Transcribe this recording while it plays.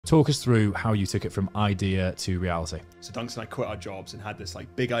Talk us through how you took it from idea to reality. So Duncan and I quit our jobs and had this like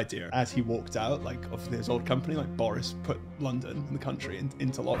big idea. As he walked out like of his old company, like Boris put London and the country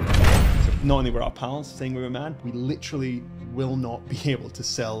into lockdown. So not only were our pals saying we were mad, we literally will not be able to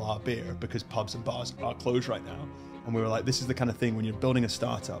sell our beer because pubs and bars are closed right now. And we were like, this is the kind of thing when you're building a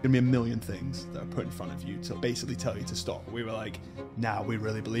startup, there's gonna be a million things that are put in front of you to basically tell you to stop. We were like, now we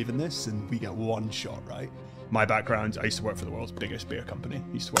really believe in this and we get one shot, right? My background, I used to work for the world's biggest beer company.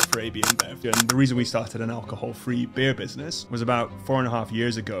 I used to work for AB InBev. And the reason we started an alcohol-free beer business was about 4.5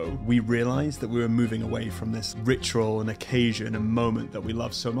 years ago. We realized that we were moving away from this ritual and occasion and moment that we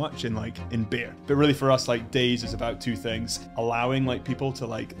love so much in beer. But really for us, like Days is about two things: allowing like people to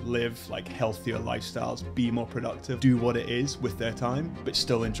like live like healthier lifestyles, be more productive, do what it is with their time, but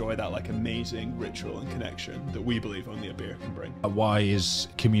still enjoy that like amazing ritual and connection that we believe only a beer can bring. Why is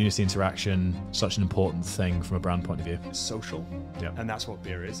community interaction such an important thing from a brand point of view? It's social, yeah, and that's what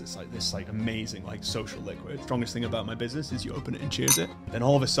beer is. It's like this like amazing like social liquid. The strongest thing about my business is you open it and cheers it. Then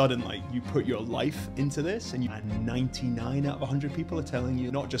all of a sudden like you put your life into this, and 99 out of 100 people are telling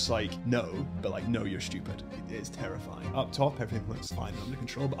you not just like no, but like no, you're stupid. It is terrifying. Up top, everything looks fine, under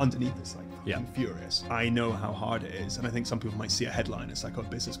control, but underneath it's like fucking furious. I know how hard it is, and I think some people might see a headline. It's like, oh,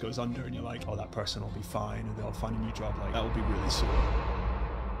 business goes under, and you're like, oh, that person will be fine, and they'll find a new job. Like that will be really sore.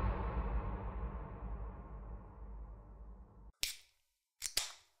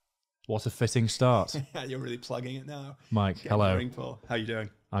 What a fitting start. You're really plugging it now. Mike, hello. How you doing?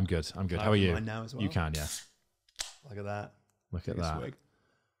 I'm good. I'm good. How are you? Mine now as well. You can, yeah. Look at that. Look at that. Swig.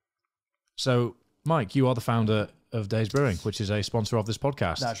 So, Mike, you are the founder of Days Brewing, which is a sponsor of this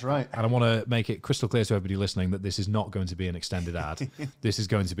podcast. That's right. And I want to make it crystal clear to everybody listening that this is not going to be an extended ad. This is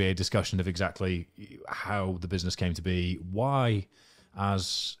going to be a discussion of exactly how the business came to be, why,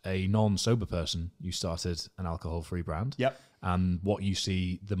 as a non-sober person, you started an alcohol-free brand. Yep. And what you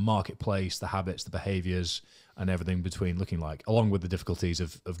see the marketplace, the habits, the behaviors, and everything between looking like, along with the difficulties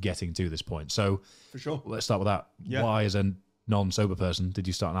of getting to this point. So, for sure, let's start with that. Yeah. Why, as a non-sober person, did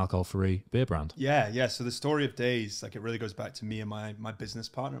you start an alcohol-free beer brand? Yeah. So the story of Days, like it really goes back to me and my business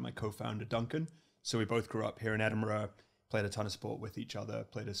partner, my co-founder, Duncan. So we both grew up here in Edinburgh, played a ton of sport with each other,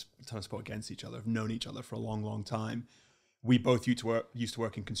 played a ton of sport against each other, have known each other for a long, long time. We both used to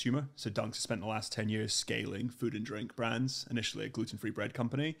work in consumer. So Duncan spent the last 10 years scaling food and drink brands, initially a gluten-free bread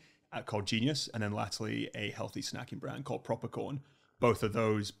company called Genius, and then latterly a healthy snacking brand called Propercorn. Both of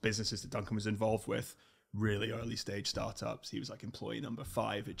those businesses that Duncan was involved with, really early stage startups. He was like employee number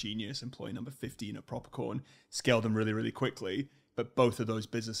 5 at Genius, employee number 15 at Propercorn, scaled them really, really quickly. But both of those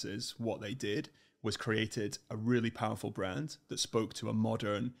businesses, what they did was created a really powerful brand that spoke to a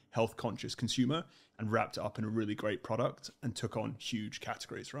modern, health-conscious consumer and wrapped it up in a really great product and took on huge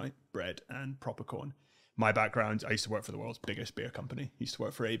categories, right? Bread and Propercorn. My background, I used to work for the world's biggest beer company. I used to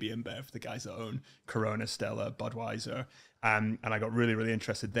work for AB InBev, the guys that own Corona, Stella, Budweiser. And I got really, really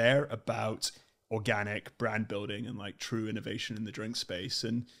interested there about organic brand building and like true innovation in the drink space.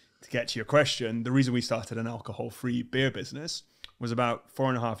 And to get to your question, the reason we started an alcohol-free beer business was about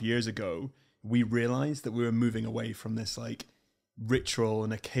 4.5 years ago. We realized that we were moving away from this like ritual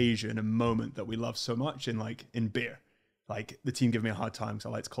and occasion and moment that we love so much in beer. Like the team give me a hard time because I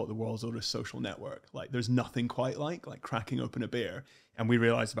like to call it the world's oldest social network. Like there's nothing quite like cracking open a beer. And we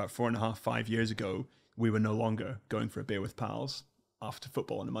realized about 5 years ago, we were no longer going for a beer with pals after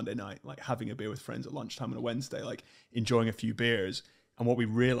football on a Monday night, like having a beer with friends at lunchtime on a Wednesday, like enjoying a few beers. And what we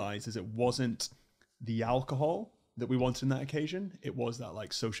realized is it wasn't the alcohol that we wanted in that occasion. It was that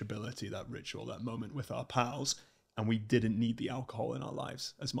like sociability, that ritual, that moment with our pals. And we didn't need the alcohol in our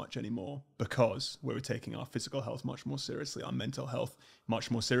lives as much anymore because we were taking our physical health much more seriously, our mental health much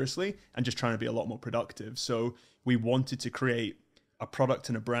more seriously, and just trying to be a lot more productive. So we wanted to create a product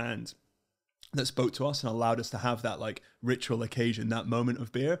and a brand that spoke to us and allowed us to have that like ritual occasion, that moment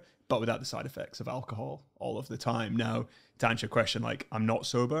of beer, but without the side effects of alcohol all of the time. Now, to answer your question, like I'm not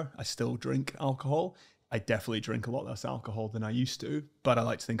sober. I still drink alcohol. I definitely drink a lot less alcohol than I used to, but I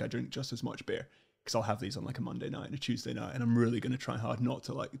like to think I drink just as much beer because I'll have these on like a Monday night and a Tuesday night, and I'm really going to try hard not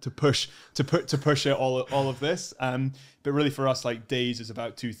to like to push it all of this. But really for us, like Days is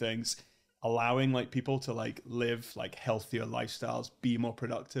about two things: allowing like people to like live like healthier lifestyles, be more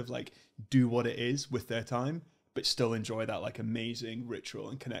productive, like do what it is with their time, but still enjoy that like amazing ritual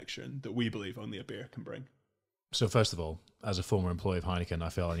and connection that we believe only a beer can bring. So first of all, as a former employee of Heineken, I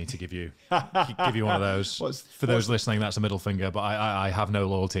feel I need to give you one of those. For those listening, that's a middle finger, but I have no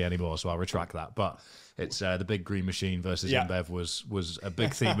loyalty anymore, so I'll retract that. But it's the big green machine versus InBev was a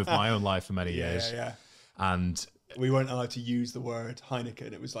big theme of my own life for many years. Yeah. And we weren't allowed to use the word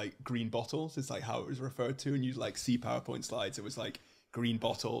Heineken. It was like green bottles. It's like how it was referred to, and you'd like see PowerPoint slides. It was like green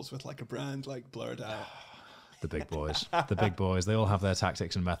bottles with like a brand like blurred out. The big boys, the big boys, they all have their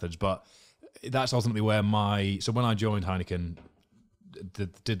tactics and methods, but that's ultimately where so when I joined Heineken,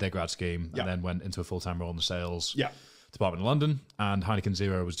 did their grad scheme and then went into a full-time role in the sales department in London, and Heineken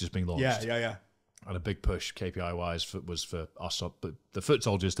Zero was just being launched. Yeah. And a big push KPI-wise was for us, the foot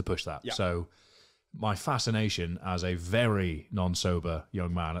soldiers, to push that. Yeah. So my fascination as a very non-sober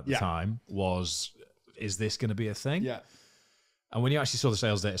young man at the time was, is this going to be a thing? Yeah. And when you actually saw the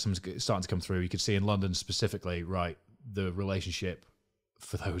sales data starting to come through, you could see in London specifically, right, the relationship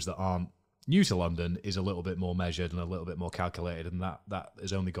for those that aren't new to London is a little bit more measured and a little bit more calculated, and that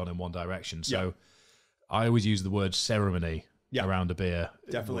has only gone in one direction. So I always use the word ceremony around a beer,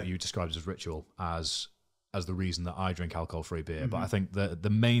 what you described as ritual, as the reason that I drink alcohol-free beer. But I think the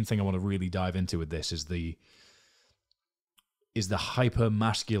main thing I want to really dive into with this is the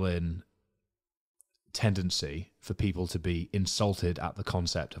hyper-masculine tendency for people to be insulted at the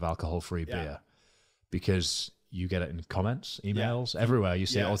concept of alcohol-free beer, because you get it in comments, emails, everywhere. You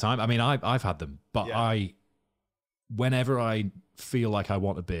see it all the time. I mean, I've had them, but whenever I feel like I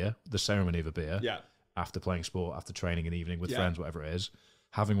want a beer, the ceremony of a beer, after playing sport, after training in the evening with friends, whatever it is,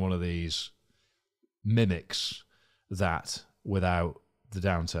 having one of these mimics that without the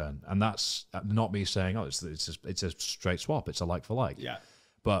downturn. And that's not me saying, oh, it's a straight swap. It's a like for like. Yeah.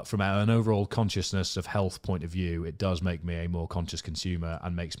 But from an overall consciousness of health point of view, it does make me a more conscious consumer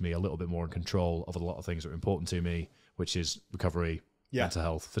and makes me a little bit more in control of a lot of things that are important to me, which is recovery, mental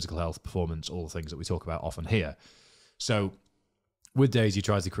health, physical health, performance, all the things that we talk about often here. So with Days, you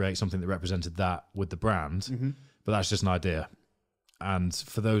tried to create something that represented that with the brand, but that's just an idea. And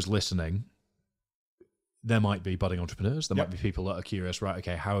for those listening, there might be budding entrepreneurs. There might be people that are curious, right,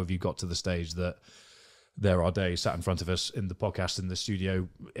 okay, how have you got to the stage that there are Days sat in front of us in the podcast in the studio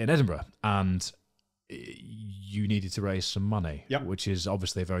in Edinburgh, and you needed to raise some money, which is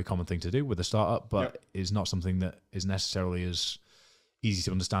obviously a very common thing to do with a startup, but is not something that is necessarily as easy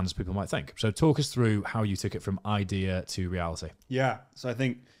to understand as people might think. So talk us through how you took it from idea to reality. Yeah. So I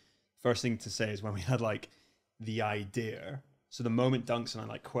think first thing to say is when we had like the idea, so the moment Duncan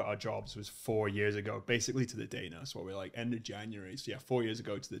and I like quit our jobs was 4 years ago, basically to the day now. So we're like end of January. So 4 years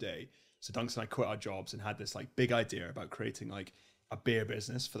ago to the day. So Duncan and I quit our jobs and had this like big idea about creating like a beer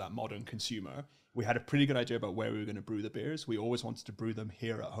business for that modern consumer. We had a pretty good idea about where we were going to brew the beers. We always wanted to brew them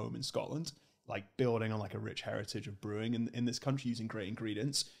here at home in Scotland, like building on like a rich heritage of brewing in this country using great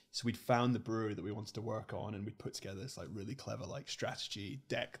ingredients. So we'd found the brewery that we wanted to work on, and we'd put together this like really clever like strategy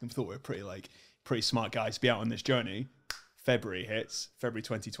deck, and thought we were pretty smart guys to be out on this journey. February hits, February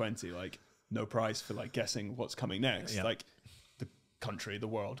 2020, like no prize for like guessing what's coming next. Like the country, the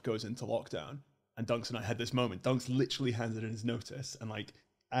world goes into lockdown, and Duncan and I had this moment. Duncan literally handed in his notice, and like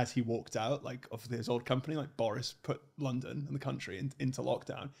as he walked out like of his old company, like Boris put London and the country into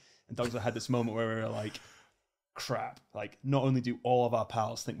lockdown. And Duncan had this moment where we were like, crap, like not only do all of our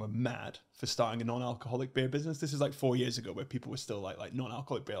pals think we're mad for starting a non-alcoholic beer business, this is like 4 years ago where people were still like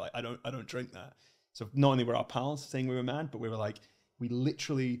non-alcoholic beer, like I don't drink that. So not only were our pals saying we were mad, but we were like, we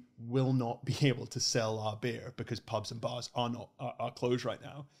literally will not be able to sell our beer because pubs and bars are closed right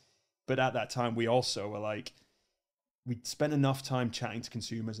now. But at that time, we also were like, we'd spent enough time chatting to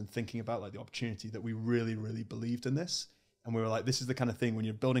consumers and thinking about like the opportunity that we really, really believed in this. And we were like, this is the kind of thing when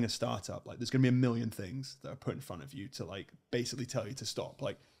you're building a startup, like there's going to be a million things that are put in front of you to like basically tell you to stop.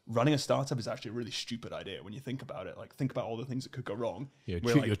 Like running a startup is actually a really stupid idea when you think about it. Like think about all the things that could go wrong.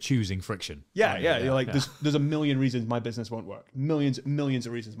 You're choosing friction. Yeah. You're like, there's a million reasons my business won't work. Millions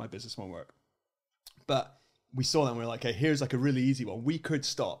of reasons my business won't work. But we saw that and we were like, okay, here's like a really easy one. We could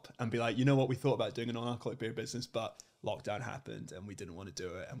stop and be like, you know what? We thought about doing a non-alcoholic beer business, but lockdown happened and we didn't want to do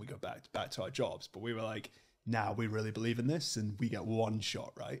it. And we go back to our jobs. But we were like, now we really believe in this and we get one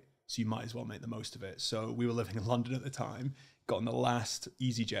shot, right? So you might as well make the most of it. So we were living in London at the time, got on the last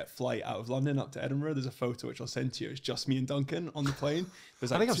EasyJet flight out of London up to Edinburgh. There's a photo which I'll send to you. It's just me and Duncan on the plane.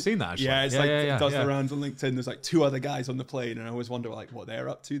 There's I think I've seen that actually. Yeah, it's it does the rounds on LinkedIn. There's like two other guys on the plane and I always wonder like what they're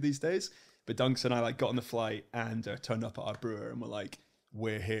up to these days. But Duncan and I like got on the flight and turned up at our brewer and we're like,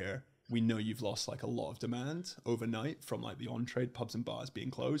 we're here. We know you've lost like a lot of demand overnight from like the on-trade pubs and bars being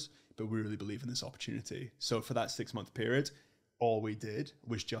closed, but we really believe in this opportunity. So for that 6-month period, all we did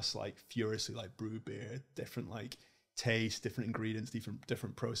was just like furiously like brew beer, different like taste, different ingredients,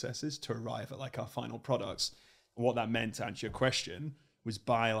 different processes to arrive at like our final products. And what that meant, to answer your question, was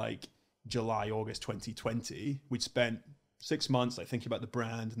by like July, August 2020, we'd spent 6 months like thinking about the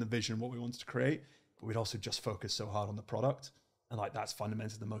brand and the vision, what we wanted to create, but we'd also just focused so hard on the product. And like that's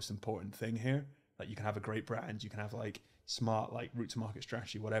fundamentally the most important thing here. Like you can have a great brand, you can have like smart like route to market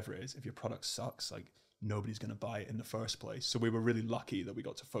strategy, whatever it is. If your product sucks, like nobody's going to buy it in the first place. So we were really lucky that we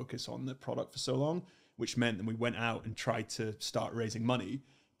got to focus on the product for so long, which meant that we went out and tried to start raising money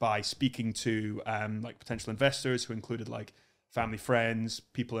by speaking to like potential investors who included like family, friends,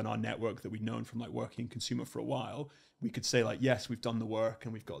 people in our network that we'd known from like working in consumer for a while. We could say like, yes, we've done the work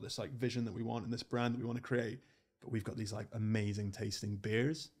and we've got this like vision that we want and this brand that we want to create, but we've got these like amazing tasting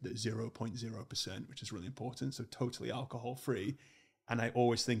beers that 0.0%, which is really important. So totally alcohol free. And I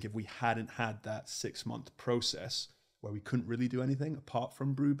always think if we hadn't had that 6-month process where we couldn't really do anything apart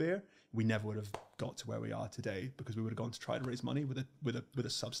from brew beer, we never would have got to where we are today, because we would have gone to try to raise money with a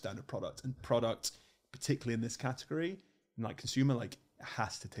substandard product. And product, particularly in this category, like consumer, like it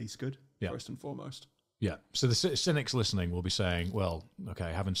has to taste good first and foremost. Yeah. So the cynics listening will be saying, well,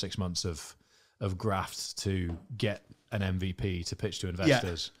 okay, having 6 months of graft to get an MVP to pitch to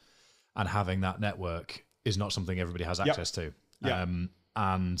investors and having that network is not something everybody has access to. Yeah.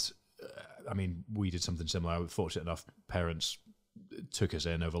 I mean, we did something similar. I was fortunate enough, parents took us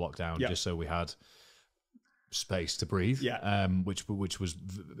in over lockdown just so we had space to breathe, which was,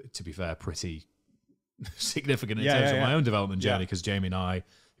 to be fair, pretty significant in terms of my own development journey, because Jamie and I,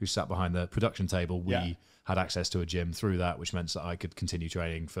 who sat behind the production table, we had access to a gym through that, which meant that I could continue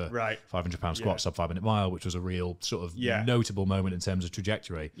training for £500 squat, sub 5-minute mile, which was a real sort of notable moment in terms of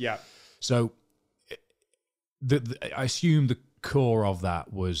trajectory. Yeah. So I assume the core of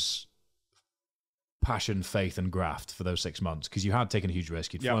that was passion, faith, and graft for those 6 months, because you had taken a huge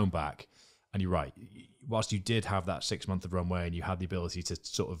risk, you'd flown back, and you're right, whilst you did have that 6 month of runway and you had the ability to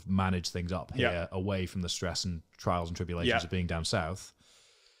sort of manage things up here away from the stress and trials and tribulations of being down south,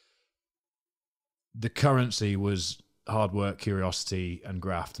 the currency was hard work, curiosity, and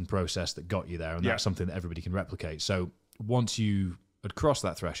graft and process that got you there, and that's something that everybody can replicate. So once you had crossed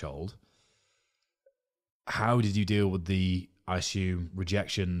that threshold, how did you deal with the, I assume,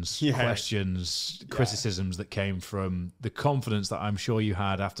 rejections, questions, criticisms that came from the confidence that I'm sure you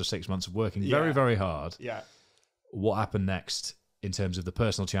had after 6 months of working very, very hard? Yeah. What happened next in terms of the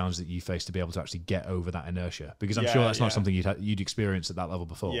personal challenge that you faced to be able to actually get over that inertia? Because I'm sure that's not something you'd experienced at that level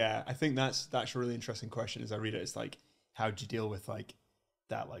before. Yeah, I think that's a really interesting question. As I read it, it's like, how'd you deal with like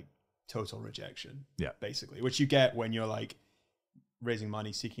that, like total rejection? Yeah, basically, which you get when you're like raising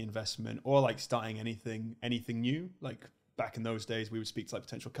money, seeking investment, or like starting anything new. Like back in those days, we would speak to like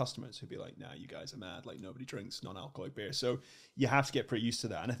potential customers who'd be like, nah, you guys are mad. Like nobody drinks non-alcoholic beer. So you have to get pretty used to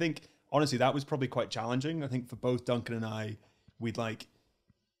that. And I think, honestly, that was probably quite challenging. I think for both Duncan and I, we'd like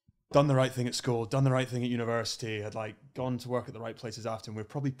done the right thing at school, done the right thing at university, had like gone to work at the right places after, and we're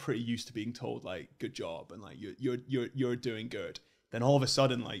probably pretty used to being told like, good job, and like you're doing good. Then all of a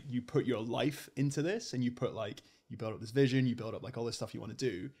sudden, like you put your life into this, and you put like, you build up this vision, you build up like all this stuff you want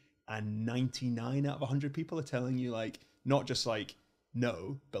to do, and 99 out of 100 people are telling you like, not just like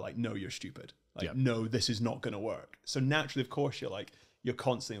no, but like, no, you're stupid. Like, no, this is not going to work. So naturally, of course, you're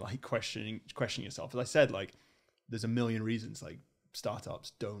constantly like questioning yourself. As I said, like there's a million reasons like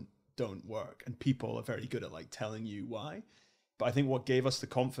startups don't work, and people are very good at like telling you why. But I think what gave us the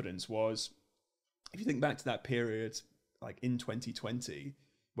confidence was, if you think back to that period, like in 2020,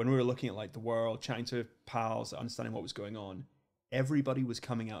 when we were looking at like the world, chatting to pals, understanding what was going on, everybody was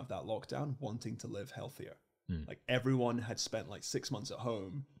coming out of that lockdown wanting to live healthier. Like everyone had spent like 6 months at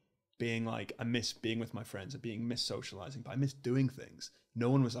home being like, I miss being with my friends, or miss socializing, but I miss doing things. No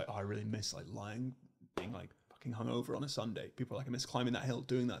one was like, oh, I really miss like lying, being like fucking hungover on a Sunday. People were like, I miss climbing that hill,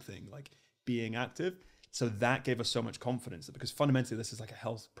 doing that thing, like being active. So that gave us so much confidence, that because fundamentally this is like a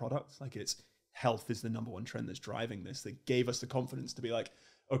health product, like it's health is the number one trend that's driving this. That gave us the confidence to be like,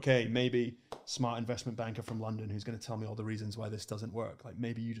 okay, maybe smart investment banker from London who's going to tell me all the reasons why this doesn't work. Like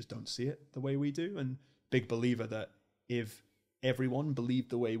maybe you just don't see it the way we do. And big believer that if everyone believed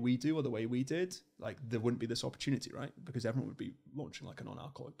the way we do or the way we did, like there wouldn't be this opportunity, right? Because everyone would be launching like a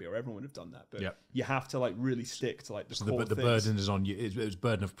non-alcoholic beer. Everyone would have done that. But you have to like really stick to like the core the burden is on you. It was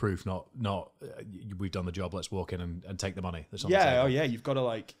burden of proof, not we've done the job, let's walk in and take the money. That's you've got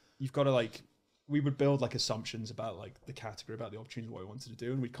to like we would build like assumptions about like the category, about the opportunity, what we wanted to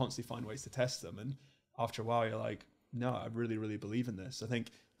do, and we'd constantly find ways to test them. And after a while, you're like, no, I really, really believe in this. I think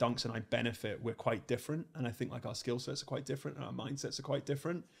Dunks and I benefit. We're quite different, and I think like our skill sets are quite different, and our mindsets are quite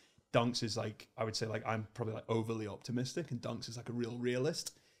different. Dunks is like, I would say like I'm probably like overly optimistic, and Dunks is like a real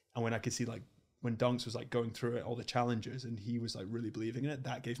realist. And when I could see like when Dunks was like going through it, all the challenges, and he was like really believing in it,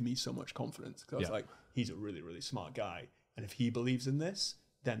 that gave me so much confidence, because I was like, he's a really, really smart guy, and if he believes in this,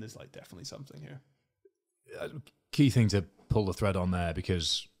 then there's like definitely something here. Key thing to pull the thread on there,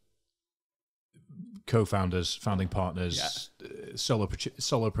 because co-founders, founding partners,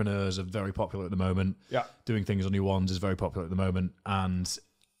 solopreneurs are very popular at the moment. Yeah, doing things on your ones is very popular at the moment, and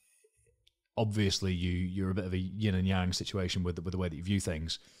obviously you're a bit of a yin and yang situation with the way that you view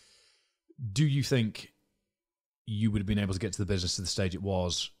things. Do you think you would have been able to get to the business to the stage it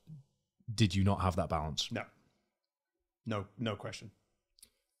was, did you not have that balance? No question.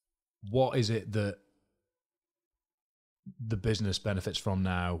 What is it that the business benefits from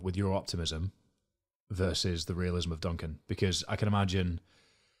now with your optimism versus the realism of Duncan? Because I can imagine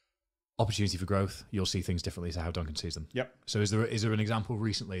opportunity for growth, you'll see things differently to how Duncan sees them. Yep. So is there an example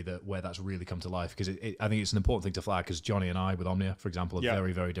recently where that's really come to life? Because I think it's an important thing to flag, because Johnny and I with Omnia, for example, are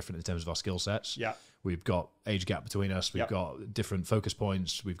very, very different in terms of our skill sets. Yeah. We've got age gap between us. We've got different focus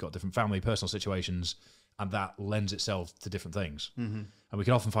points. We've got different family, personal situations, and that lends itself to different things. Mm-hmm. And we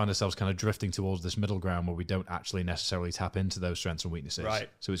can often find ourselves kind of drifting towards this middle ground where we don't actually necessarily tap into those strengths and weaknesses. Right.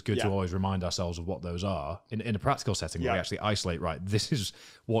 So it's good to always remind ourselves of what those are in a practical setting where we actually isolate, right, this is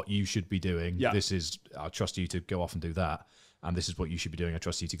what you should be doing. Yeah. This is, I trust you to go off and do that. And this is what you should be doing. I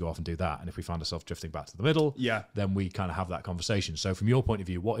trust you to go off and do that. And if we find ourselves drifting back to the middle, then we kind of have that conversation. So from your point of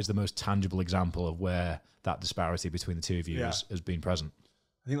view, what is the most tangible example of where that disparity between the two of you has been present?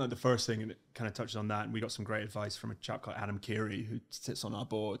 I think like the first thing, and it kind of touches on that, and we got some great advice from a chap called Adam Keary, who sits on our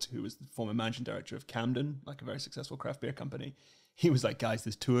board, who was the former managing director of Camden, like a very successful craft beer company. He was like, guys,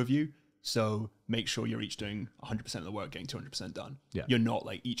 there's two of you, so make sure you're each doing 100% of the work, getting 200% done. Yeah. You're not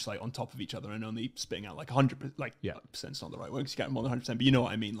like each like on top of each other and only spitting out like 100%, like percent's not the right word because you get more than 100%, but you know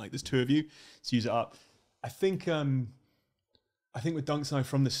what I mean? Like there's two of you, so use it up. I think with Duncan and I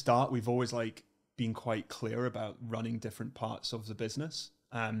from the start, we've always like been quite clear about running different parts of the business.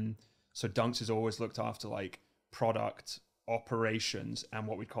 So Dunks has always looked after like product operations and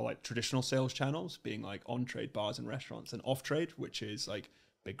what we call like traditional sales channels, being like on-trade bars and restaurants, and off-trade, which is like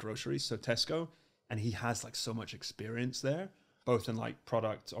big groceries, so Tesco. And he has like so much experience there, both in like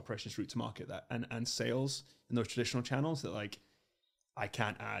product operations, route to market, that and sales in those traditional channels, that like I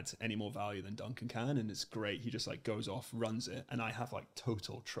can't add any more value than Duncan can. And it's great. He just like goes off, runs it. And I have like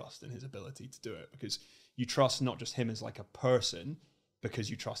total trust in his ability to do it, because you trust not just him as like a person,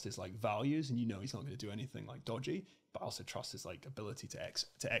 because you trust his like values and you know he's not going to do anything like dodgy, but also trust his like ability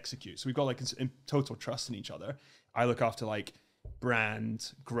to execute. So we've got like in total trust in each other. I look after like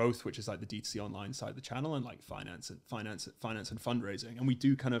brand growth, which is like the D2C online side of the channel, and like finance and fundraising. And we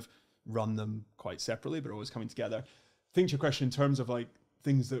do kind of run them quite separately, but always coming together. I think to your question in terms of like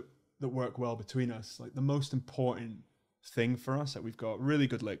things that work well between us, like the most important thing for us, that we've got really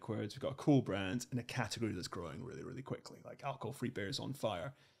good liquids, we've got a cool brand in a category that's growing really, really quickly, like alcohol-free beer is on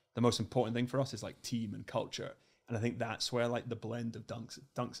fire. The most important thing for us is like team and culture. And I think that's where like the blend of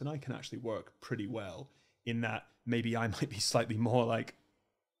Dunks and I can actually work pretty well, in that maybe I might be slightly more like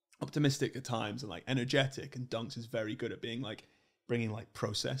optimistic at times and like energetic, and Dunks is very good at being like bringing like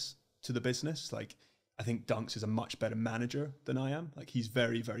process to the business. Like I think Dunks is a much better manager than I am. Like he's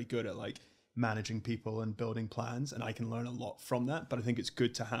very, very good at like managing people and building plans, and I can learn a lot from that. But I think it's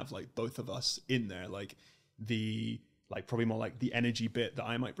good to have like both of us in there, like the like probably more like the energy bit that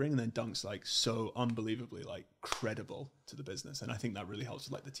I might bring, and then Dunk's like so unbelievably like credible to the business, and I think that really helps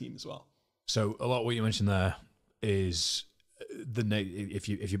with like the team as well. So a lot of what you mentioned there is if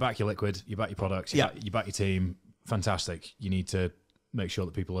you back your liquid, you back your products, you back your team, fantastic. You need to make sure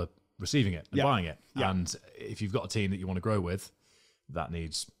that people are receiving it and buying it, and if you've got a team that you want to grow with, that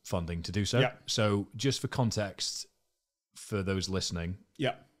needs funding to do so. Yeah. So just for context, for those listening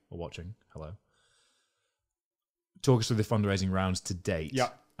or watching, hello, talk us through the fundraising rounds to date. Yeah.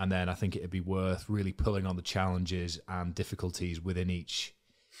 And then I think it'd be worth really pulling on the challenges and difficulties within each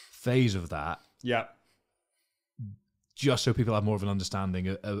phase of that. Yeah. Just so people have more of an understanding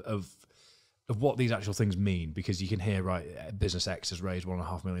of what these actual things mean, because you can hear, right, business X has raised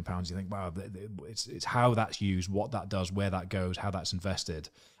 £1.5 million. You think, wow, it's how that's used, what that does, where that goes, how that's invested,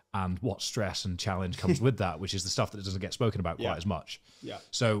 and what stress and challenge comes with that, which is the stuff that doesn't get spoken about quite as much. Yeah.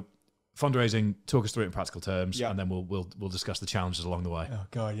 So fundraising, talk us through it in practical terms, and then we'll discuss the challenges along the way. Oh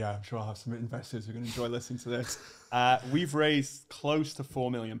God, yeah, I'm sure I'll have some investors who are going to enjoy listening to this. We've raised close to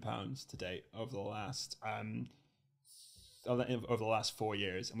 £4 million to date over the last 4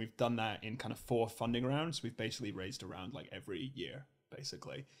 years, and we've done that in kind of 4 funding rounds. We've basically raised around like every year,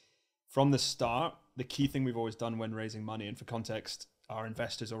 basically. From the start, the key thing we've always done when raising money, and for context, our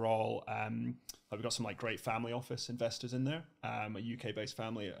investors are all we've got some like great family office investors in there, a UK-based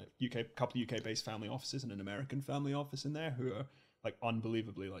family, couple of UK-based family offices, and an American family office in there, who are like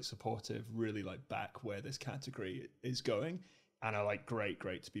unbelievably like supportive, really like back where this category is going, and are like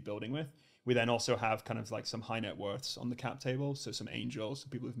great to be building with. We then also have kind of like some high net worths on the cap table. So some angels, some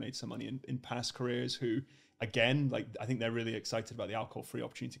people who've made some money in past careers, who, again, like I think they're really excited about the alcohol-free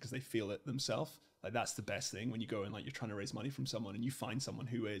opportunity because they feel it themselves. Like that's the best thing when you go and like you're trying to raise money from someone and you find someone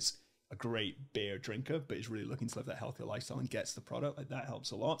who is a great beer drinker, but is really looking to live that healthier lifestyle and gets the product, like that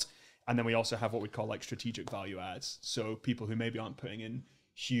helps a lot. And then we also have what we call like strategic value adds. So people who maybe aren't putting in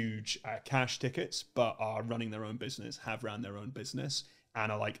huge cash tickets, but are running their own business, have ran their own business,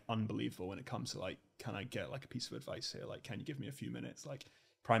 and are like unbelievable when it comes to like, can I get like a piece of advice here? Like, can you give me a few minutes? Like,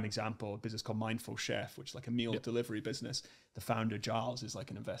 prime example, a business called Mindful Chef, which is like a meal delivery business. The founder, Giles, is like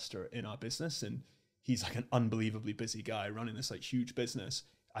an investor in our business, and he's like an unbelievably busy guy running this like huge business.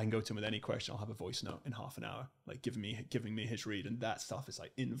 I can go to him with any question. I'll have a voice note in half an hour, like giving me his read, and that stuff is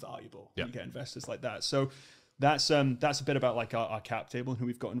like invaluable. You get investors like that. So that's a bit about like our cap table and who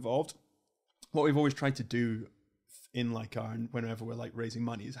we've got involved. What we've always tried to do in like whenever we're like raising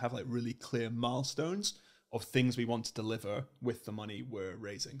money is have like really clear milestones of things we want to deliver with the money we're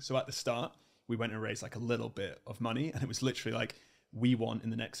raising. So at the start, we went and raised like a little bit of money, and it was literally like, we want in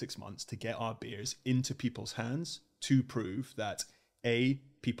the next 6 months to get our beers into people's hands to prove that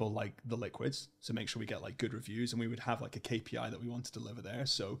people like the liquids, so make sure we get like good reviews, and we would have like a KPI that we want to deliver there.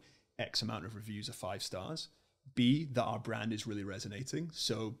 So X amount of reviews are 5 stars. B, that our brand is really resonating.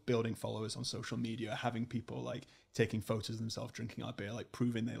 So building followers on social media, having people like taking photos of themselves drinking our beer, like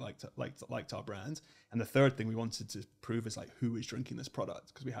proving they liked our brand. And the third thing we wanted to prove is like, who is drinking this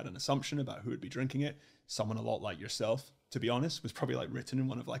product? Because we had an assumption about who would be drinking it. Someone a lot like yourself, to be honest, was probably like written in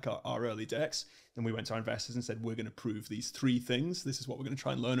one of like our early decks. Then we went to our investors and said, we're going to prove these 3 things. This is what we're going to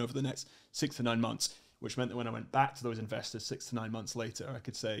try and learn over the next 6 to 9 months, which meant that when I went back to those investors 6 to 9 months later, I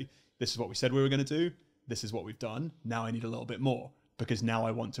could say, this is what we said we were going to do. This is what we've done. Now I need a little bit more, because now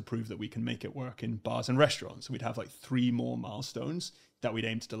I want to prove that we can make it work in bars and restaurants. So we'd have like 3 more milestones that we'd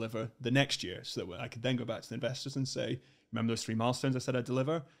aim to deliver the next year, so that I could then go back to the investors and say, remember those 3 milestones I said I'd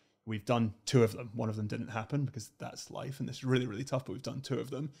deliver? We've done 2 of them. One of them didn't happen because that's life and this is really, really tough, but we've done 2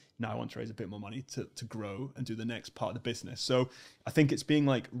 of them. Now I want to raise a bit more money to grow and do the next part of the business. So I think it's being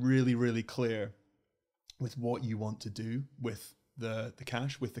like really, really clear with what you want to do with the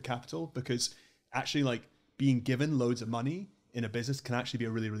cash, with the capital, because actually like being given loads of money in a business can actually be a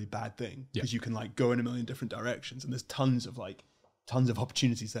really, really bad thing, because you can like go in a million different directions, and there's tons of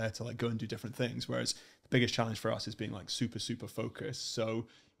opportunities there to like go and do different things. Whereas the biggest challenge for us is being like super, super focused. So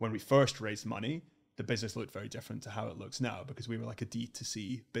when we first raised money, the business looked very different to how it looks now, because we were like a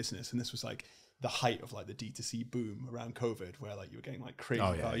D2C business. And this was like the height of like the D2C boom around COVID, where like you were getting like crazy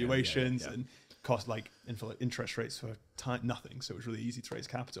valuations and cost like interest rates for nothing. So it was really easy to raise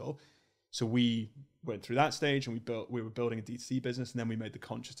capital. So we went through that stage, and we were building a D2C business, and then we made the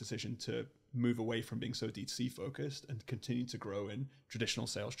conscious decision to move away from being so D2C focused and continue to grow in traditional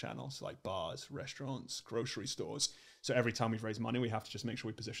sales channels like bars, restaurants, grocery stores. So every time we've raised money, we have to just make sure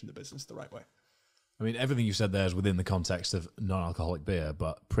we position the business the right way. I mean, everything you said there is within the context of non-alcoholic beer,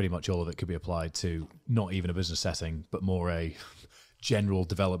 but pretty much all of it could be applied to not even a business setting, but more a general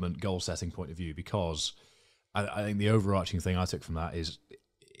development goal setting point of view, because I think the overarching thing I took from that is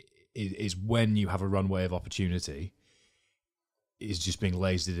when you have a runway of opportunity, is just being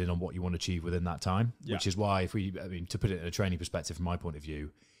lasered in on what you want to achieve within that time, which is why to put it in a training perspective from my point of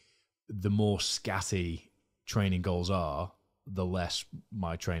view, the more scatty training goals are, the less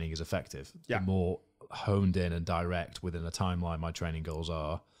my training is effective. The more honed in and direct within a timeline my training goals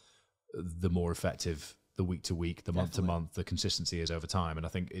are, the more effective the week to week, the month to month, the consistency is over time. And I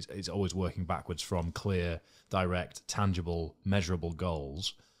think it's always working backwards from clear, direct, tangible, measurable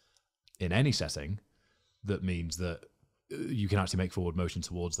goals in any setting. That means that you can actually make forward motion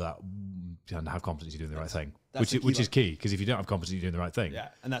towards that and have confidence you're doing the right thing, which is key, because if you don't have confidence you're doing the right thing. Yeah,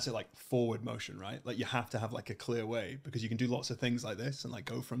 and that's it, like forward motion, right? Like you have to have like a clear way, because you can do lots of things like this and like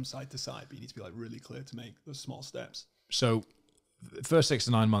go from side to side, but you need to be like really clear to make those small steps. So first 6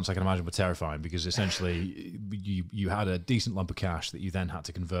 to 9 months, I can imagine, were terrifying, because essentially you had a decent lump of cash that you then had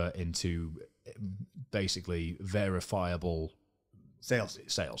to convert into basically verifiable sales.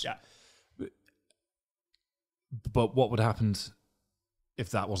 Yeah. But what would happen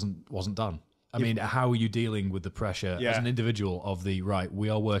if that wasn't done? I mean, how are you dealing with the pressure as an individual of we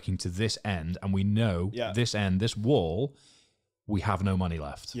are working to this end, and we know this end, this wall, we have no money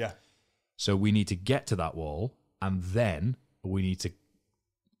left. Yeah. So we need to get to that wall, and then we need to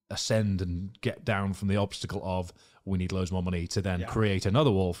ascend and get down from the obstacle of we need loads more money to then create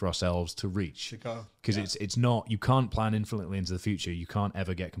another wall for ourselves to reach. Because it's not, you can't plan infinitely into the future. You can't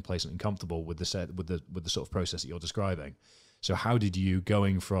ever get complacent and comfortable with the sort of process that you're describing. So how did you,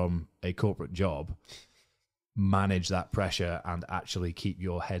 going from a corporate job, manage that pressure and actually keep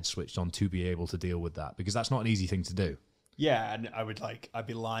your head switched on to be able to deal with that? Because that's not an easy thing to do. Yeah, and I'd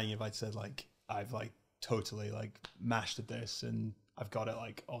be lying if I'd said like I've like totally like mastered this and I've got it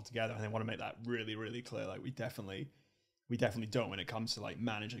like all together. And I want to make that really, really clear. Like we we definitely don't when it comes to like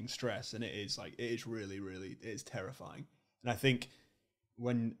managing stress. And it is really, really, it is terrifying. And I think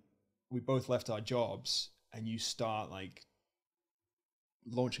when we both left our jobs and you start like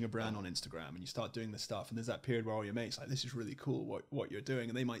launching a brand on Instagram and you start doing this stuff, and there's that period where all your mates like, this is really cool what you're doing,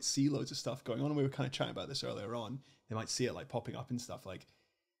 and they might see loads of stuff going on, and we were kind of chatting about this earlier on, they might see it like popping up and stuff. Like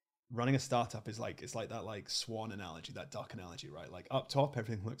running a startup is like, it's like that like swan analogy, that duck analogy, right? Like up top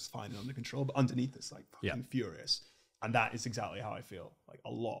everything looks fine and under control, but underneath it's like fucking furious. And that is exactly how I feel like a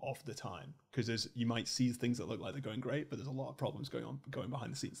lot of the time, because you might see things that look like they're going great, but there's a lot of problems going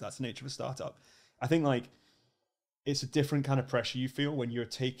behind the scenes. That's the nature of a startup. I think like it's a different kind of pressure you feel when you're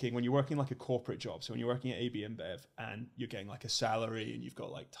working like a corporate job. So when you're working at AB InBev and you're getting like a salary and you've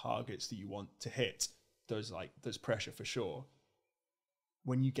got like targets that you want to hit, there's pressure for sure.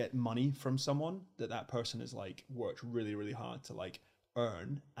 When you get money from someone that person has like worked really, really hard to like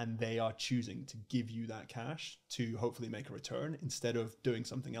earn, and they are choosing to give you that cash to hopefully make a return instead of doing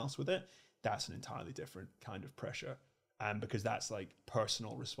something else with it, that's an entirely different kind of pressure. Because that's like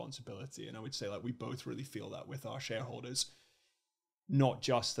personal responsibility. And I would say like we both really feel that with our shareholders, not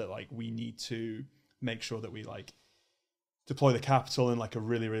just that like we need to make sure that we like deploy the capital in like a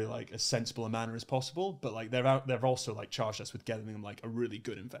really, really like as sensible a manner as possible, but like they've also like charged us with getting them like a really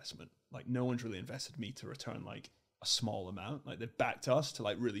good investment. Like no one's really invested me to return like a small amount. Like they've backed us to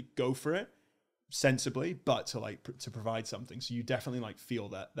like really go for it sensibly, but to like to provide something. So you definitely like feel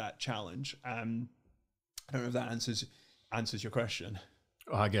that challenge. I don't know if that answers your question.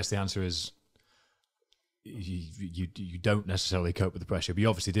 Well, I guess the answer is you don't necessarily cope with the pressure, but you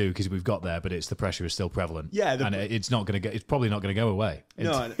obviously do, because we've got there, but the pressure is still prevalent. Yeah, and it's probably not going to go away.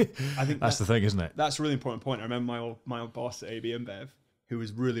 I think that's the thing, isn't it? That's a really important point. I remember my old boss at AB InBev, who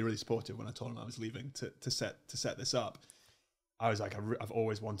was really, really supportive when I told him I was leaving to set this up. I was like, I've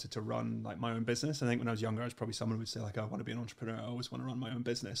always wanted to run like my own business. I think when I was younger, I was probably someone who would say like, I want to be an entrepreneur. I always want to run my own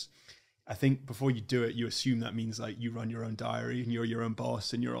business. I think before you do it, you assume that means like you run your own diary and you're your own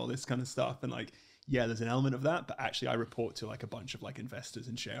boss and you're all this kind of stuff. And like, yeah, there's an element of that, but actually I report to like a bunch of like investors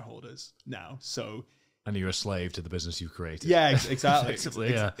and shareholders now. So, and you're a slave to the business you've created. Yeah, exactly.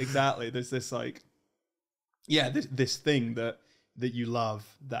 Exactly. There's this like, this thing that you love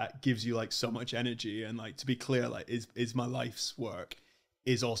that gives you like so much energy. And like, to be clear, like is my life's work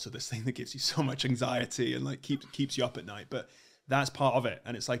is also this thing that gives you so much anxiety and like keeps you up at night. But that's part of it.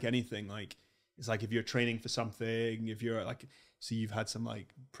 And it's like anything, like, it's like if you're training for something, if you're like, so you've had some like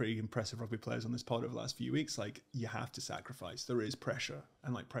pretty impressive rugby players on this pod over the last few weeks, like you have to sacrifice. There is pressure,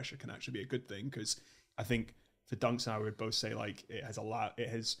 and like pressure can actually be a good thing. Because I think for Duncan and I would both say like it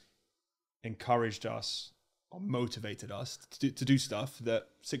has encouraged us or motivated us to do stuff that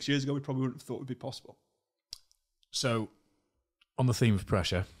 6 years ago we probably wouldn't have thought would be possible. So on the theme of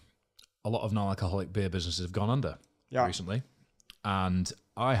pressure, a lot of non-alcoholic beer businesses have gone under recently. And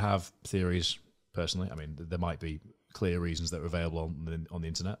I have theories personally. I mean, there might be clear reasons that are available on the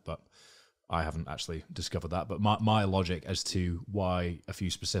internet, but I haven't actually discovered that. But my logic as to why a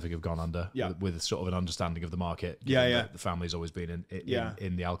few specific have gone under, with sort of an understanding of the market, the family's always been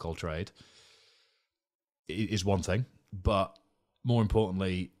in the alcohol trade, is one thing. But more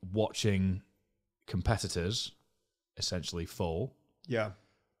importantly, watching competitors essentially fall. Yeah.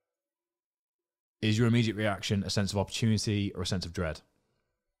 Is your immediate reaction a sense of opportunity or a sense of dread?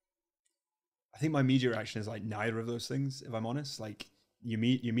 I think my immediate reaction is like neither of those things, if I'm honest. Like your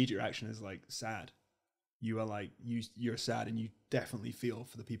immediate reaction is like sad. You are like, you're sad, and you definitely feel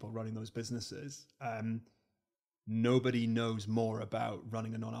for the people running those businesses. Nobody knows more about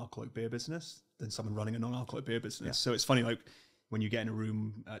running a non-alcoholic beer business than someone running a non-alcoholic beer business. Yeah. So it's funny, like when you get in a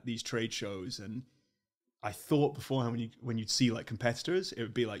room at these trade shows, and I thought beforehand when you'd see like competitors, it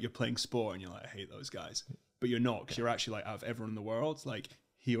would be like you're playing sport and you're like, I hate those guys. But you're not, because you're actually like, out of everyone in the world, like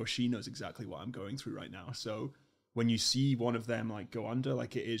he or she knows exactly what I'm going through right now. So when you see one of them like go under,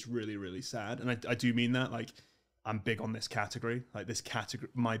 like it is really, really sad. And I do mean that. Like I'm big on this category. Like this category,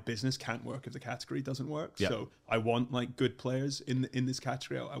 my business can't work if the category doesn't work. Yep. So I want like good players in this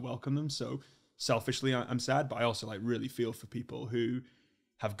category. I welcome them. So selfishly, I'm sad, but I also like really feel for people who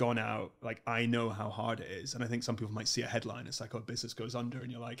have gone out. Like I know how hard it is. And I think some people might see a headline. It's like, oh, business goes under,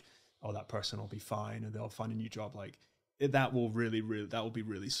 and you're like, oh, that person will be fine and they'll find a new job. Like that will be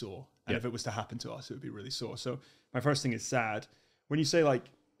really sore. And if it was to happen to us, it would be really sore. So my first thing is sad. When you say like,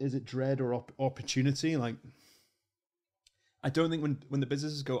 is it dread or opportunity? Like, I don't think when the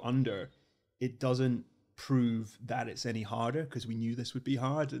businesses go under, it doesn't prove that it's any harder, because we knew this would be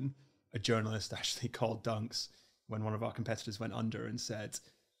hard. And a journalist actually called Dunks when one of our competitors went under and said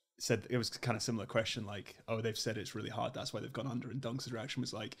it was kind of similar question, like, oh, they've said it's really hard, that's why they've gone under. And Dunks' reaction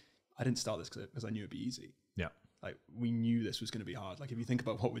was like, I didn't start this because I knew it'd be easy. Yeah. Like, we knew this was going to be hard. Like, if you think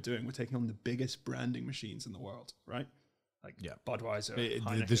about what we're doing, we're taking on the biggest branding machines in the world, right? Like, Budweiser,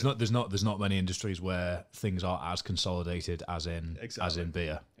 there's not many industries where things are as consolidated as in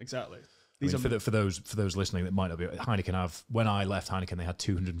beer. Exactly. For those listening that might not be, Heineken have, when I left Heineken, they had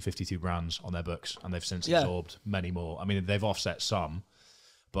 252 brands on their books, and they've since absorbed many more. I mean, they've offset some,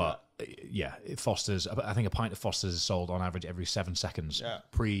 but Foster's, I think a pint of Foster's is sold on average every 7 seconds.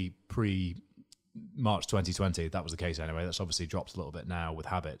 Pre March 2020, that was the case anyway. That's obviously dropped a little bit now with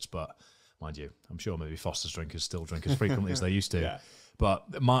habits, but mind you, I'm sure maybe Foster's drinkers still drink as frequently as they used to.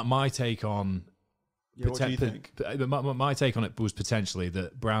 But my take on what do you think? My take on it was potentially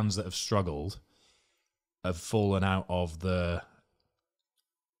that brands that have struggled have fallen out of the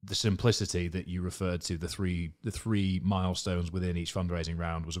simplicity that you referred to. The three milestones within each fundraising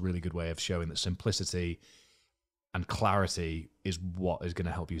round was a really good way of showing that simplicity and clarity is what is going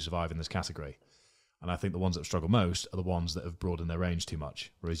to help you survive in this category. And I think the ones that struggle most are the ones that have broadened their range too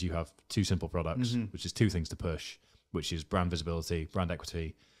much. Whereas you have two simple products, which is two things to push, which is brand visibility, brand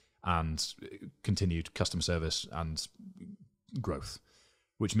equity, and continued customer service and growth.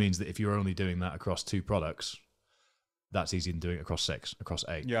 Which means that if you're only doing that across two products, that's easier than doing it across 6, across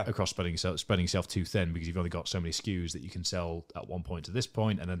 8, across spreading yourself too thin, because you've only got so many SKUs that you can sell at one point to this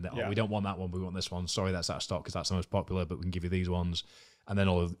point, and then we don't want that one, we want this one. Sorry, that's out of stock because that's the most popular, but we can give you these ones. And then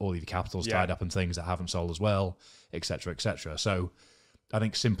all of your capital's tied up in things that haven't sold as well, etc., etc. So I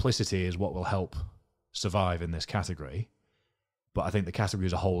think simplicity is what will help survive in this category. But I think the category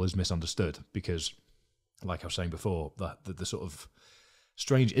as a whole is misunderstood because, like I was saying before, the sort of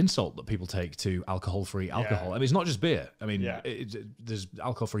strange insult that people take to alcohol-free alcohol. I mean, it's not just beer. I mean, there's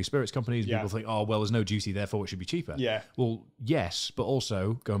alcohol-free spirits companies. People think, oh, well, there's no duty, therefore it should be cheaper. Well, yes, but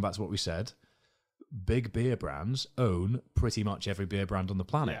also, going back to what we said, big beer brands own pretty much every beer brand on the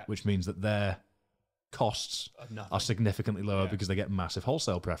planet, which means that their costs are significantly lower because they get massive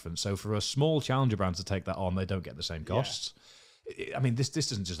wholesale preference. So for a small challenger brand to take that on, they don't get the same costs. I mean, this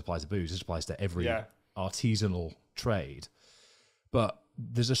doesn't just apply to booze. This applies to every artisanal trade. But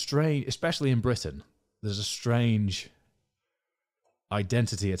there's a strange, especially in Britain, there's a strange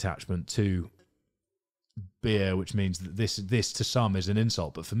identity attachment to beer, which means that this to some is an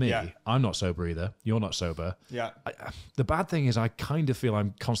insult. But for me, I'm not sober either. You're not sober. The bad thing is I kind of feel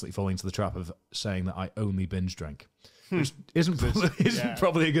I'm constantly falling into the trap of saying that I only binge drink, which isn't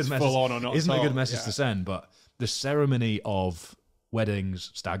probably a good message. Full on or not isn't a good message to send. But the ceremony of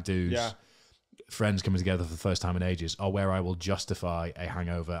weddings, stag do's, friends coming together for the first time in ages are where I will justify a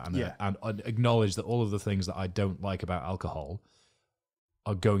hangover and acknowledge that all of the things that I don't like about alcohol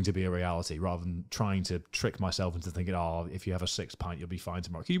are going to be a reality, rather than trying to trick myself into thinking, oh, if you have a 6th pint, you'll be fine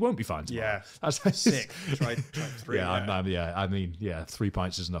tomorrow. You won't be fine tomorrow. That's 6. Try 3. I mean, 3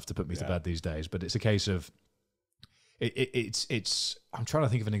 pints is enough to put me to bed these days. But it's a case of it's. I'm trying to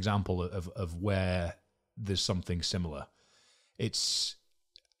think of an example of where there's something similar.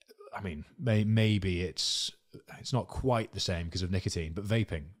 I mean, maybe it's not quite the same because of nicotine, but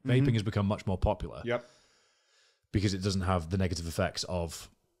vaping. Vaping has become much more popular. Because it doesn't have the negative effects of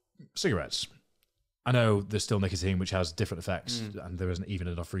cigarettes. I know there's still nicotine, which has different effects, and there isn't even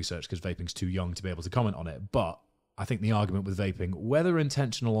enough research because vaping's too young to be able to comment on it. But I think the argument with vaping, whether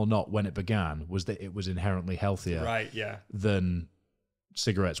intentional or not when it began, was that it was inherently healthier than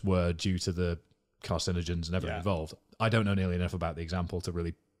cigarettes were due to the carcinogens and everything involved. I don't know nearly enough about the example to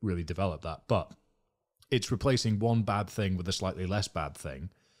really, really develop that. But it's replacing one bad thing with a slightly less bad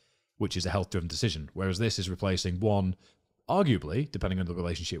thing, which is a health-driven decision. Whereas this is replacing one, arguably, depending on the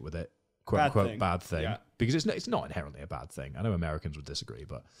relationship with it, quote-unquote bad thing. Because it's not inherently a bad thing. I know Americans would disagree,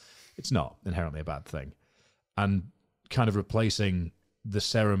 but it's not inherently a bad thing. And kind of replacing the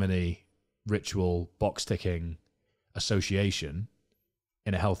ceremony, ritual, box-ticking association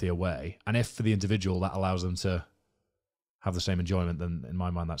in a healthier way. And if for the individual that allows them to have the same enjoyment, then in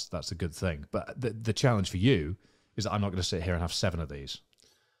my mind, that's a good thing. But the challenge for you is that I'm not going to sit here and have 7 of these.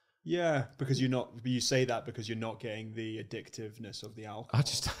 Yeah, because you say that because you're not getting the addictiveness of the alcohol.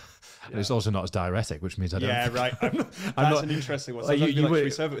 It's also not as diuretic, which means I don't. Yeah, right. That's an interesting one. Should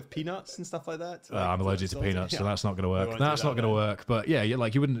we serve it with peanuts and stuff like that? I'm allergic to peanuts, so that's not going to work. That's not going to work. But yeah, you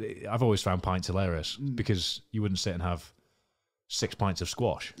wouldn't. I've always found pints hilarious because you wouldn't sit and have 6 pints of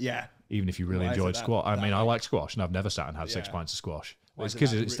squash. Yeah. Even if you really enjoyed squash. I mean, I like squash, and I've never sat and had 6 pints of squash. It's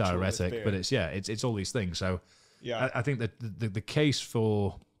because it's diuretic, but it's all these things. So I think that the case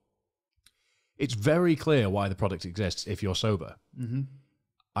for. It's very clear why the product exists if you're sober.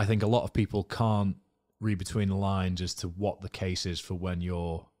 I think a lot of people can't read between the lines as to what the case is for when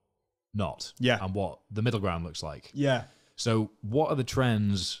you're not. And what the middle ground looks like. So what are the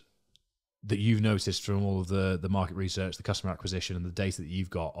trends that you've noticed from all of the market research, the customer acquisition, and the data that you've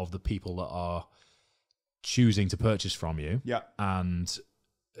got of the people that are choosing to purchase from you? Yeah. And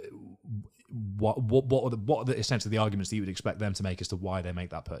what are the essentially the arguments that you would expect them to make as to why they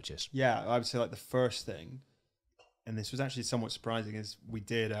make that purchase? Yeah, I would say like the first thing, and this was actually somewhat surprising, is we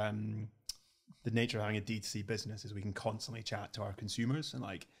did the nature of having a D2C business is we can constantly chat to our consumers and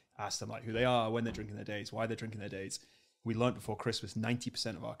like ask them like who they are, when they're drinking their days, why they're drinking their days. We learned before Christmas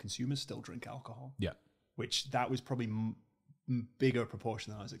 90% of our consumers still drink alcohol. Yeah, which that was probably bigger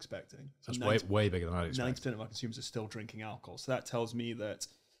proportion than I was expecting. So that's way bigger than I expected. 90% of our consumers are still drinking alcohol. So that tells me that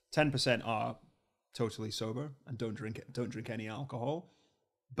 10% are totally sober and don't drink any alcohol,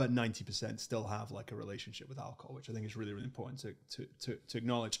 but 90% still have like a relationship with alcohol, which I think is really, really important to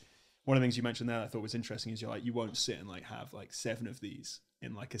acknowledge. One of the things you mentioned there I thought was interesting is you won't sit and like have like 7 of these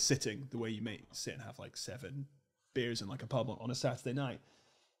in like a sitting the way you may sit and have like 7 beers in like a pub on a Saturday night.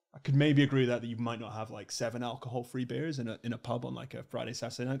 I could maybe agree that you might not have like 7 alcohol-free beers in a pub on like a Friday,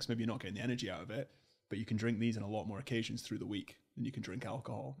 Saturday night, because maybe you're not getting the energy out of it, but you can drink these on a lot more occasions through the week than you can drink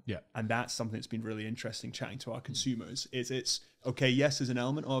alcohol. Yeah. And that's something that's been really interesting chatting to our consumers is it's, okay, yes, there's an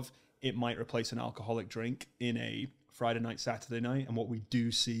element of it might replace an alcoholic drink in a Friday night, Saturday night. And what we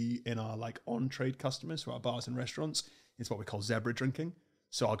do see in our like on-trade customers, so our bars and restaurants, is what we call zebra drinking.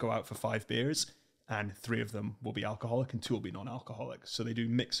 So I'll go out for 5 beers and 3 of them will be alcoholic and 2 will be non-alcoholic. So they do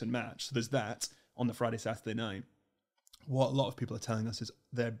mix and match. So there's that on the Friday, Saturday night. What a lot of people are telling us is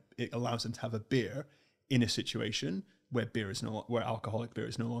it allows them to have a beer in a situation where where alcoholic beer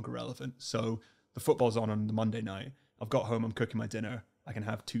is no longer relevant. So the football's on the Monday night. I've got home, I'm cooking my dinner. I can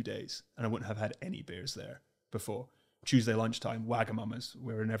have 2 days and I wouldn't have had any beers there before. Tuesday lunchtime, Wagamama's.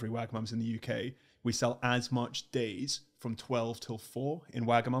 We're in every Wagamama's in the UK. We sell as much days from 12 till 4 in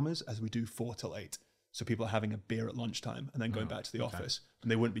Wagamama's as we do 4 till 8. So people are having a beer at lunchtime and then going back to the office, and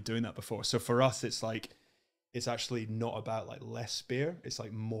they wouldn't be doing that before. So for us, it's like, it's actually not about like less beer. It's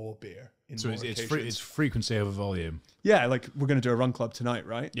like more beer. So it's frequency over volume. Yeah. Like we're going to do a run club tonight,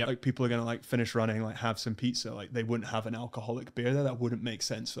 right? Yep. Like people are going to like finish running, like have some pizza. Like they wouldn't have an alcoholic beer there. That wouldn't make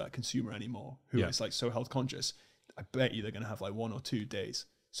sense for that consumer anymore who is like so health conscious. I bet you they're going to have like 1 or 2 days.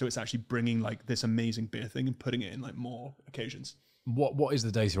 So it's actually bringing like this amazing beer thing and putting it in like more occasions. What is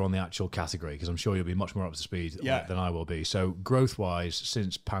the data on the actual category? Because I'm sure you'll be much more up to speed than I will be. So growth-wise,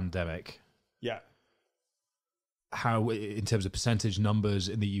 since pandemic, how in terms of percentage numbers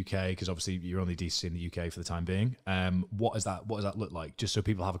in the UK? Because obviously you're only D2C in the UK for the time being. What does that look like? Just so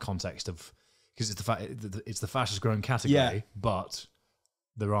people have a context of, because it's the fastest growing category, but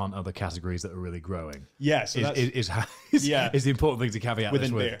there aren't other categories that are really growing. Yeah, so is the important thing to caveat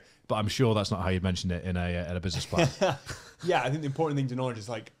within this with. beer. But I'm sure that's not how you'd mentioned it in a business plan. Yeah, I think the important thing to acknowledge is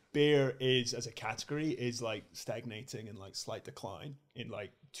like beer is as a category is like stagnating and like slight decline in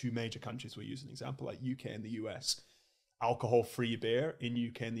like 2 major countries. We'll use an example like UK and the US. Alcohol-free beer in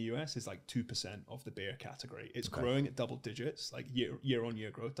UK and the US is like 2% of the beer category. It's growing at double digits, like year on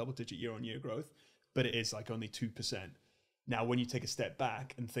year growth, double digit year on year growth, but it is like only 2%. Now, when you take a step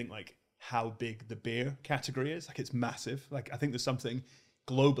back and think like how big the beer category is, like it's massive. Like I think there's something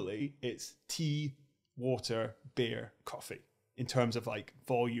globally, it's tea, water, beer, coffee in terms of like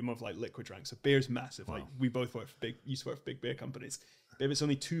volume of like liquid drinks. So beer's massive. Wow. Like we both used to work for big beer companies. But if it's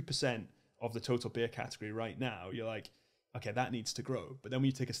only 2% of the total beer category right now, you're like, okay, that needs to grow. But then when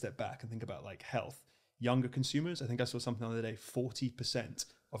you take a step back and think about like health, younger consumers, I think I saw something the other day, 40%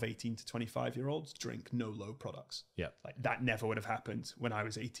 of 18 to 25-year-olds drink no-low products. Yeah. Like that never would have happened when I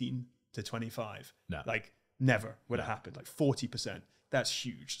was 18 to 25. No. Like never would have happened. Like 40%. That's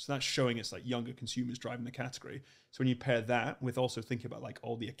huge. So that's showing us like younger consumers driving the category. So when you pair that with also thinking about like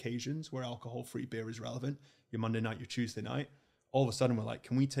all the occasions where alcohol-free beer is relevant, your Monday night, your Tuesday night, all of a sudden we're like,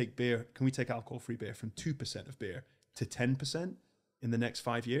 can we take alcohol-free beer from 2% of beer to 10% in the next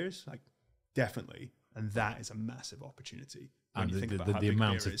 5 years? Like definitely. And that is a massive opportunity. And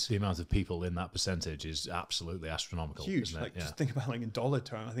the amount of people in that percentage is absolutely astronomical. Huge. Isn't it? Like just think about like in dollar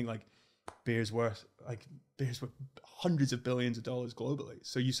terms, I think like beer's worth hundreds of billions of dollars globally.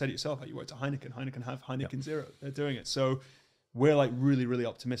 So you said it yourself, like you worked at Heineken. Heineken have Heineken Zero. They're doing it. So we're like really, really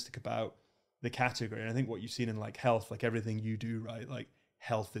optimistic about the category. And I think what you've seen in like health, like everything you do, right? Like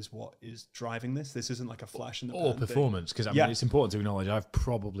health is what is driving this. This isn't like a flash in the pan or performance. Because I mean, it's important to acknowledge I've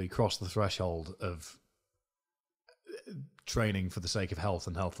probably crossed the threshold of training for the sake of health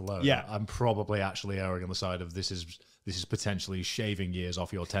and health alone. Yeah. I'm probably actually erring on the side of this is potentially shaving years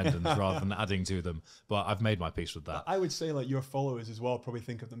off your tendons rather than adding to them. But I've made my peace with that. I would say like your followers as well probably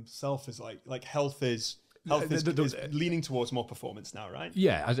think of themselves as like health is leaning towards more performance now, right?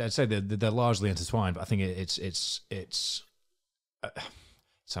 Yeah, I'd say they're largely intertwined, but I think it's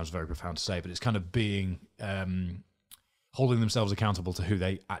sounds very profound to say, but it's kind of being holding themselves accountable to who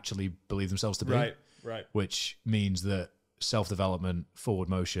they actually believe themselves to be. Right. Which means that self-development, forward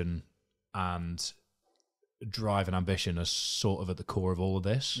motion, and drive and ambition are sort of at the core of all of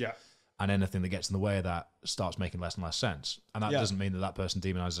this. Yeah. And anything that gets in the way of that starts making less and less sense. And that doesn't mean that that person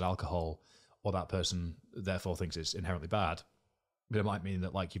demonizes alcohol or that person therefore thinks it's inherently bad. But it might mean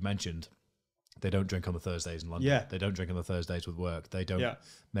that, like you mentioned, they don't drink on the Thursdays in London. Yeah. They don't drink on the Thursdays with work. They don't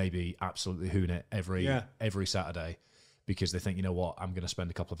maybe absolutely hoon it every Saturday because they think, you know what, I'm going to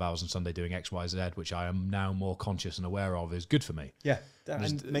spend a couple of hours on Sunday doing X, Y, Z, which I am now more conscious and aware of is good for me. Yeah,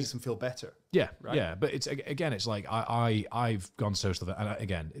 and makes them feel better. Yeah, right? Yeah. But it's again, it's like I've gone social, and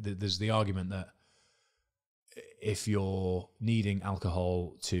again, there's the argument that if you're needing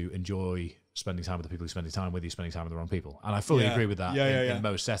alcohol to enjoy spending time with the people who are spending time with you, spending time with the wrong people, and I fully agree with that in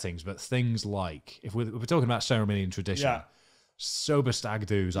most settings. But things like if we're talking about ceremony and tradition. Sober stag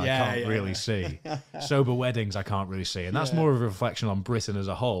do's I can't really see. Sober weddings I can't really see. And that's more of a reflection on Britain as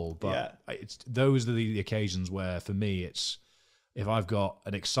a whole. But those are the occasions where, for me, it's if I've got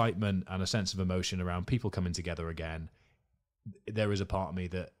an excitement and a sense of emotion around people coming together again, there is a part of me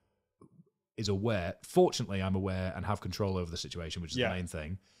that is aware. Fortunately, I'm aware and have control over the situation, which is the main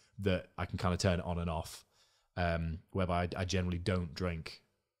thing, that I can kind of turn it on and off, whereby I generally don't drink.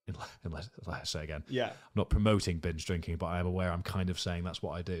 Unless, I say again, I'm not promoting binge drinking, but I am aware I'm kind of saying that's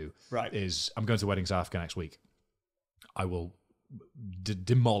what I do. Right. Is I'm going to Wedding South Africa next week. I will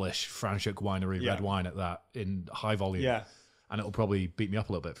demolish Franschhoek Winery red wine at that in high volume. Yeah. And it'll probably beat me up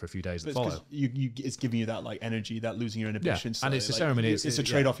a little bit for a few days that follow. It's giving you that like energy, that losing your inhibition. And it's a ceremony. It's a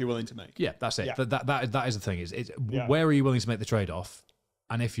trade-off you're willing to make. Yeah, that's it. Yeah. That is the thing. Where are you willing to make the trade-off?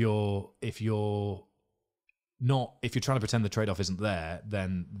 And if you're trying to pretend the trade-off isn't there,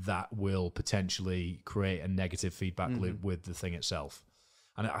 then that will potentially create a negative feedback loop with the thing itself.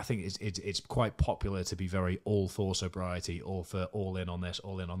 And I think it's quite popular to be very all for sobriety, all for all in on this,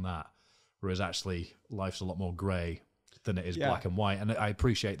 all in on that, whereas actually life's a lot more grey than it is black and white. And I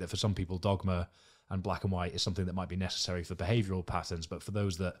appreciate that for some people, dogma and black and white is something that might be necessary for behavioural patterns, but for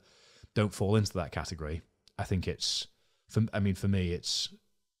those that don't fall into that category, I think for me, it's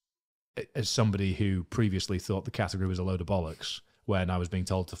as somebody who previously thought the category was a load of bollocks when I was being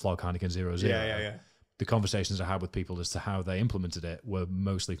told to flog Heineken 0.0, the conversations I had with people as to how they implemented it were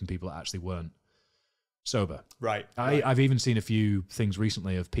mostly from people that actually weren't sober. Right. I've even seen a few things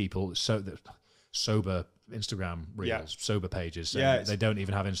recently of people sober Instagram reels, sober pages. They don't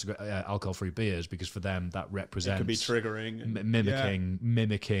even have alcohol-free beers because for them that represents... It could be triggering.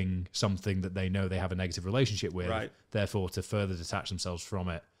 Mimicking something that they know they have a negative relationship with. Right. Therefore, to further detach themselves from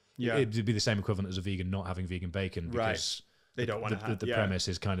it. Yeah. It'd be the same equivalent as a vegan not having vegan bacon because they don't want to have the premise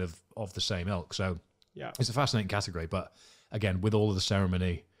is kind of the same ilk. So it's a fascinating category. But again, with all of the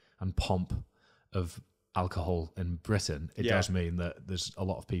ceremony and pomp of alcohol in Britain, it does mean that there's a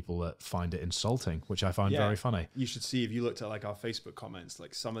lot of people that find it insulting, which I find very funny. You should see if you looked at like our Facebook comments,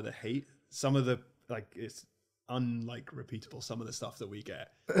 like some of the hate, some of the like it's repeatable some of the stuff that we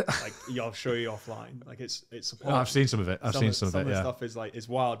get. Like I'll show you offline. Like it's I've seen some of it. Some of the stuff is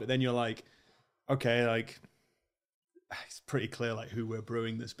wild, but then you're like, okay, like it's pretty clear like who we're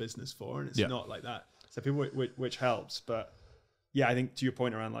brewing this business for, and it's not like that. So people, which helps, but yeah, I think to your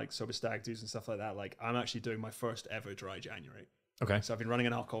point around like sober stag do's and stuff like that, like I'm actually doing my first ever dry January. Okay. So I've been running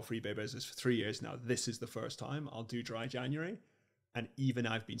an alcohol-free beer business for 3 years now. This is the first time I'll do dry January, and even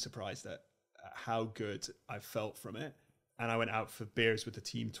I've been surprised at how good I felt from it. And I went out for beers with the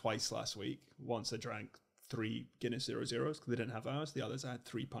team twice last week. Once I drank 3 Guinness 0.0s because they didn't have ours. The others I had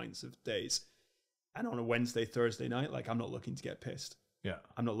 3 pints of Days. And on a Wednesday, Thursday night, like I'm not looking to get pissed. Yeah.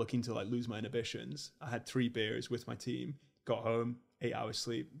 I'm not looking to like lose my inhibitions. I had 3 beers with my team, got home, 8 hours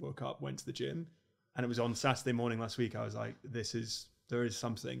sleep, woke up, went to the gym. And it was on Saturday morning last week. I was like, there is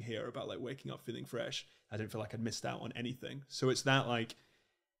something here about like waking up feeling fresh. I didn't feel like I'd missed out on anything. So it's that like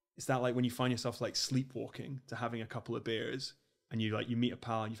when you find yourself like sleepwalking to having a couple of beers and you meet a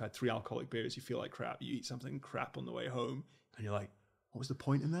pal and you've had 3 alcoholic beers, you feel like crap, you eat something crap on the way home and you're like, what was the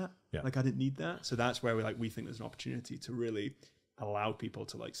point in that? Yeah. Like I didn't need that. So that's where we think there's an opportunity to really allow people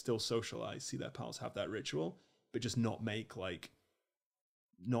to like still socialize, see their pals have that ritual, but just not make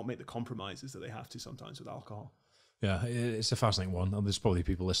the compromises that they have to sometimes with alcohol. Yeah, it's a fascinating one. And there's probably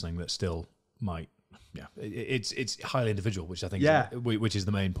people listening that still might. Yeah, it's highly individual, which I think which is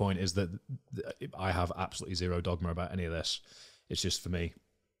the main point, is that I have absolutely zero dogma about any of this. It's just for me,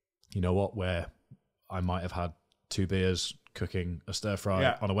 you know what, where I might have had 2 beers cooking a stir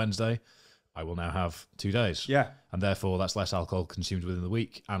fry on a Wednesday, I will now have 2 days. Yeah. And therefore that's less alcohol consumed within the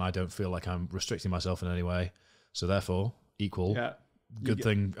week, and I don't feel like I'm restricting myself in any way. So therefore, equal good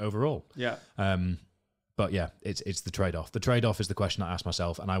thing overall. Yeah. But yeah, it's the trade-off. The trade-off is the question I ask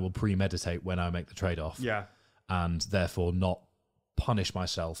myself, and I will premeditate when I make the trade-off. Yeah. And therefore not punish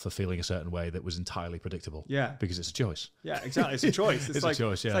myself for feeling a certain way that was entirely predictable. Yeah. Because it's a choice. Yeah, exactly. It's a choice. It's like, a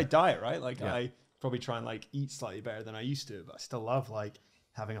choice, yeah. It's like diet, right? Like I probably try and like eat slightly better than I used to, but I still love like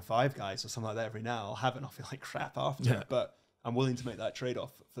having a Five Guys or something like that every now. I'll have it and I'll feel like crap after it, but I'm willing to make that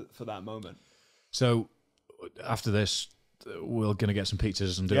trade-off for that moment. So after this, we're going to get some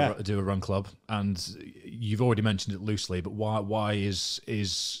pizzas and do a run club. And you've already mentioned it loosely, but why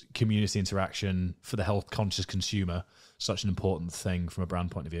is community interaction for the health conscious consumer such an important thing from a brand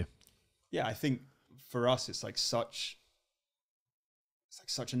point of view? Yeah, I think for us, it's like such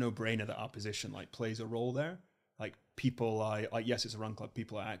a no-brainer that our position like plays a role there. Like people are like, yes, it's a run club,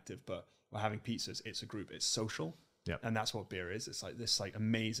 people are active, but we're having pizzas. It's a group, it's social. Yeah. And that's what beer is. It's like this like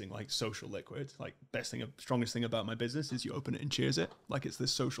amazing like social liquid. Like strongest thing about my business is you open it and cheers it. Like it's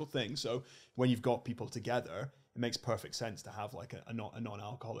this social thing. So when you've got people together, it makes perfect sense to have like a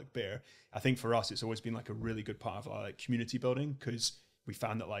non-alcoholic beer. I think for us, it's always been like a really good part of our like community building, because we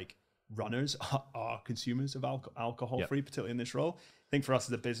found that like runners are consumers of alcohol free, particularly in this role. I think for us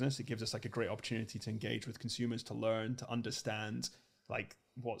as a business, it gives us like a great opportunity to engage with consumers, to learn, to understand like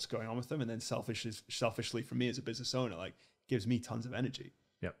what's going on with them. And then selfishly for me as a business owner, like gives me tons of energy.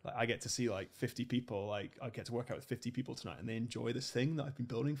 Yep. Like I get to see like 50 people, like I get to work out with 50 people tonight and they enjoy this thing that I've been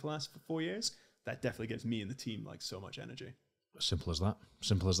building for the last 4 years. That definitely gives me and the team like so much energy. Simple as that.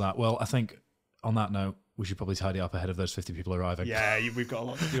 Simple as that. Well, I think on that note, we should probably tidy up ahead of those 50 people arriving. Yeah, we've got a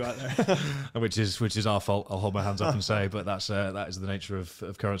lot to do out there. which is our fault. I'll hold my hands up and say, but that is the nature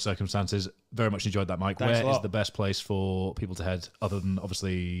of current circumstances. Very much enjoyed that, Mike. Where is the best place for people to head, other than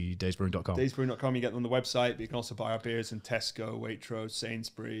obviously daysbrewing.com? Daysbrewing.com, you get them on the website, but you can also buy our beers in Tesco, Waitrose,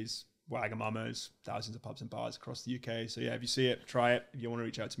 Sainsbury's, Wagamama's, thousands of pubs and bars across the UK. So yeah, if you see it, try it. If you want to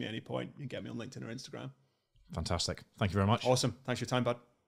reach out to me at any point, you can get me on LinkedIn or Instagram. Fantastic. Thank you very much. Awesome. Thanks for your time, bud.